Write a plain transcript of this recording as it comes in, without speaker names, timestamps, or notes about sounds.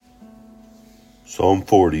Psalm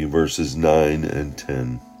 40, verses 9 and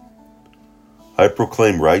 10. I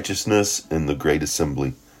proclaim righteousness in the great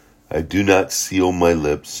assembly. I do not seal my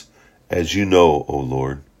lips, as you know, O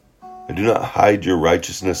Lord. I do not hide your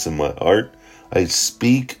righteousness in my heart. I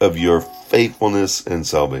speak of your faithfulness and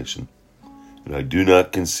salvation. And I do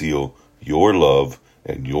not conceal your love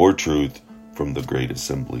and your truth from the great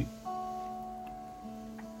assembly.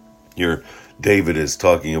 Here, David is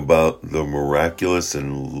talking about the miraculous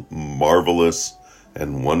and marvelous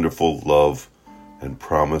and wonderful love and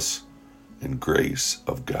promise and grace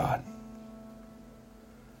of God.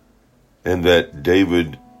 And that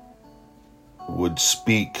David would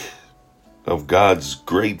speak of God's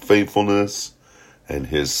great faithfulness and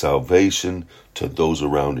his salvation to those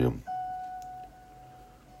around him.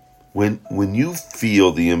 When you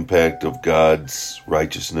feel the impact of God's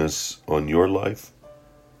righteousness on your life,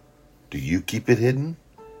 do you keep it hidden?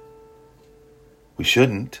 We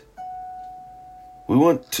shouldn't. We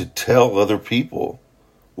want to tell other people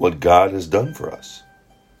what God has done for us.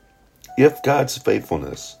 If God's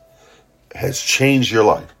faithfulness has changed your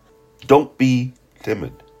life, don't be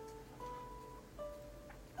timid.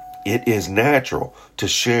 It is natural to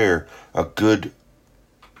share a good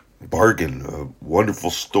bargain, a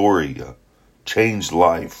wonderful story, a changed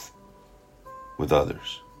life with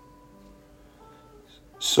others.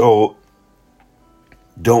 So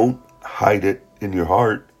don't hide it in your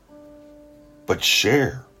heart, but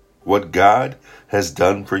share what God has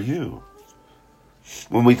done for you.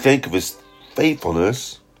 When we think of his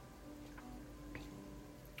faithfulness,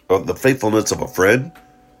 of the faithfulness of a friend,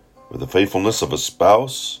 or the faithfulness of a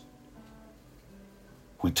spouse,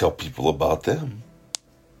 we tell people about them.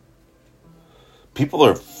 People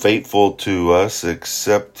are faithful to us,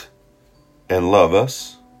 accept and love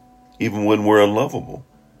us, even when we're unlovable.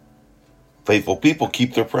 Faithful people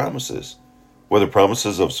keep their promises, whether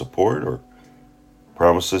promises of support or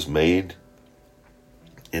promises made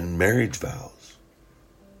in marriage vows.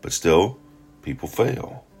 But still, people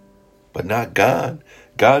fail. But not God.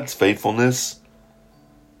 God's faithfulness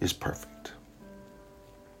is perfect.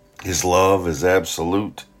 His love is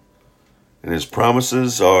absolute, and his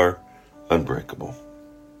promises are unbreakable.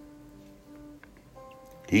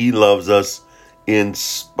 He loves us in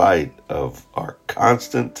spite of our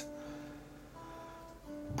constant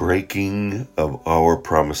breaking of our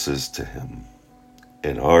promises to him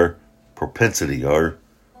and our propensity, our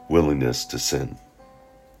willingness to sin.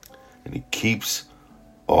 And he keeps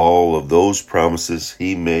all of those promises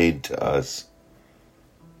he made to us.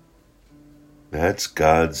 That's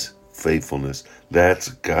God's faithfulness. That's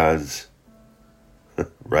God's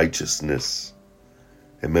righteousness.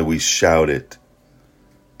 And may we shout it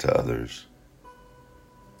to others.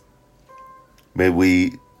 May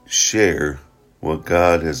we share what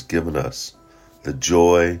God has given us, the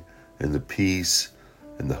joy and the peace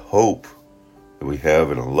and the hope that we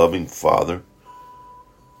have in a loving Father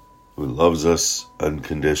who loves us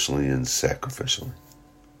unconditionally and sacrificially.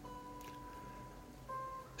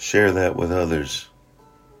 Share that with others.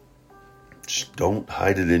 Don't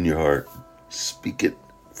hide it in your heart. Speak it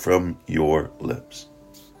from your lips.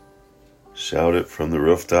 Shout it from the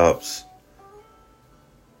rooftops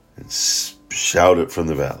and shout it from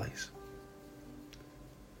the valleys.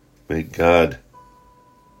 Make God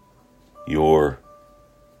your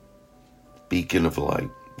beacon of light,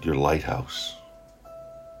 your lighthouse.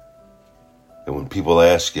 And when people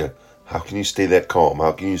ask you, how can you stay that calm?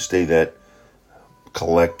 How can you stay that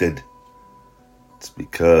collected? It's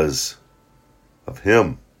because of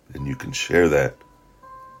him, and you can share that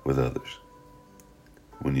with others.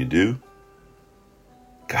 When you do,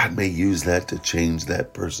 God may use that to change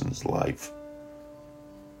that person's life.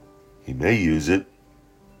 He may use it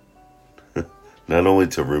not only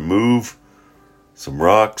to remove some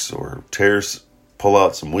rocks or tears, pull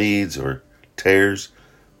out some weeds or tears,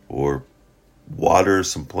 or water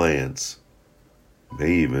some plants,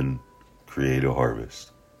 may even create a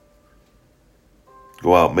harvest.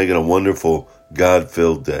 Go out, make it a wonderful,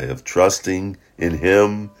 God-filled day of trusting in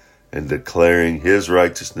him and declaring his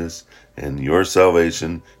righteousness and your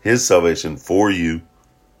salvation, his salvation for you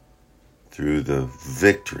through the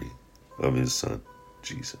victory of his Son,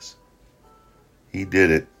 Jesus. He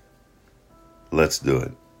did it. Let's do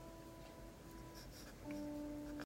it.